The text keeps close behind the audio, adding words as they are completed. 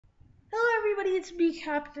everybody, it's me,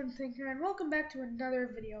 CaptainThinker, and welcome back to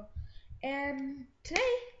another video. And today,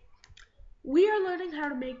 we are learning how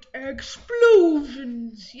to make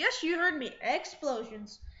explosions. Yes, you heard me,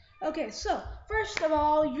 explosions. Okay, so, first of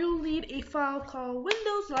all, you'll need a file called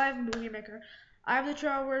Windows Live Movie Maker. I have the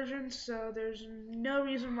trial version, so there's no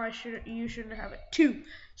reason why you shouldn't have it too.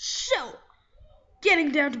 So,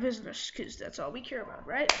 getting down to business, because that's all we care about,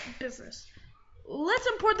 right? Business. Let's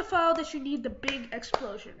import the file that you need the big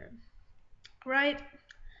explosion in, right?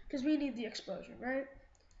 Because we need the explosion, right?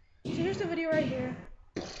 So here's the video right here.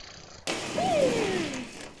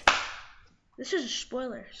 This is a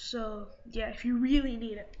spoiler, so yeah, if you really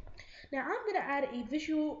need it. Now I'm going to add a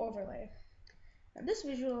visual overlay. And this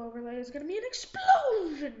visual overlay is going to be an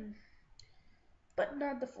explosion, but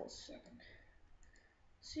not the full second.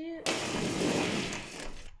 See it?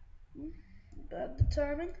 Bad the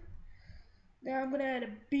timing. Now I'm going to add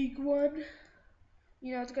a big one.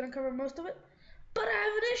 You know, it's going to cover most of it. But I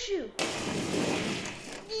have an issue.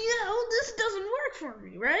 This doesn't work for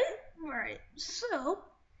me, right? Right. So,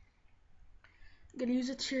 I'm going to use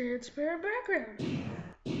a transparent background.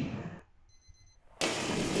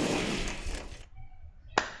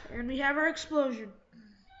 And we have our explosion.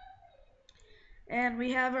 And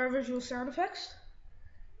we have our visual sound effects.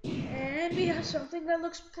 And we have something that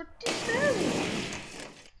looks pretty snazzy.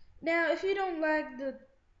 Now, if you don't like the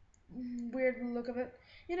weird look of it,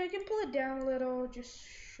 you know, you can pull it down a little, just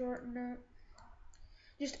shorten it.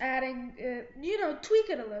 Just adding it, you know,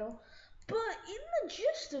 tweak it a little. But in the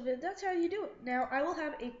gist of it, that's how you do it. Now, I will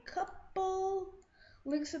have a couple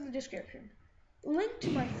links in the description. Link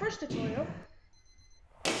to my first tutorial.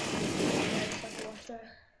 I just like to watch that.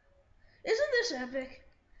 Isn't this epic?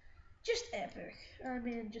 Just epic. I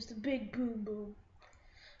mean, just a big boom boom.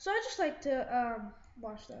 So I just like to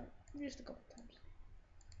watch that just a couple times.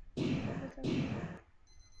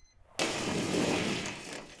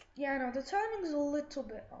 Yeah, I know, the timing's a little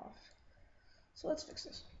bit off. So let's fix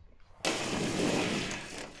this.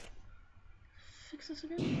 Fix this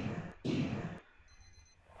again.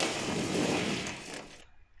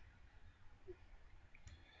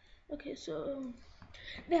 Okay, so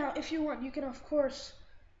now if you want, you can of course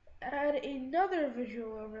add another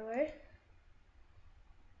visual overlay.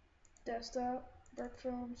 Desktop, Dark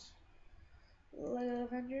Films, Lego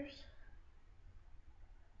Avengers.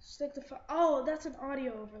 Stick the file. Oh, that's an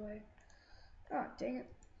audio overlay. Ah, dang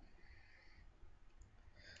it.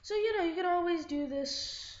 So, you know, you can always do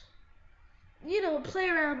this, you know, play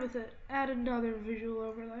around with it. Add another visual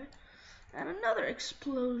overlay. Add another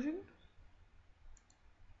explosion.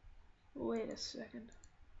 Wait a second.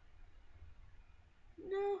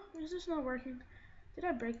 No, is this not working? Did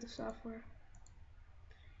I break the software?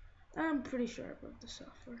 I'm pretty sure I broke the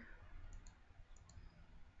software.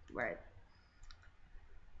 Right.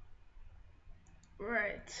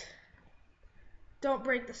 Right. Don't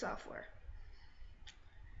break the software.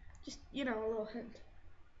 Just, you know, a little hint.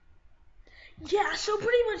 Yeah, so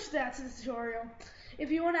pretty much that's the tutorial.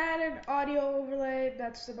 If you want to add an audio overlay,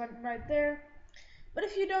 that's the button right there. But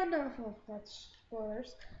if you don't know, well, that's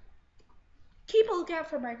spoilers. Keep a lookout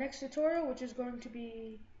for my next tutorial, which is going to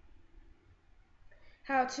be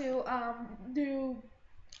how to do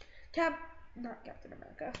not Captain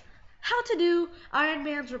America. How to do Iron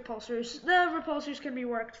Man's repulsors. The repulsors can be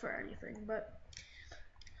worked for anything, but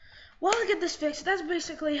while I get this fixed, that's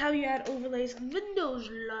basically how you add overlays in Windows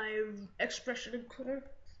Live Expression Encoder.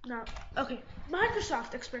 Now, okay,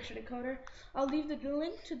 Microsoft Expression Encoder. I'll leave the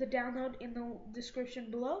link to the download in the description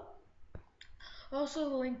below. Also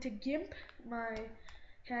the link to Gimp, my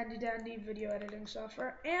handy dandy video editing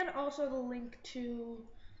software, and also the link to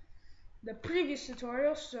the previous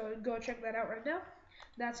tutorial, so go check that out right now.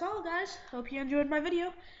 That's all, guys. Hope you enjoyed my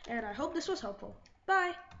video, and I hope this was helpful.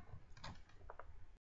 Bye!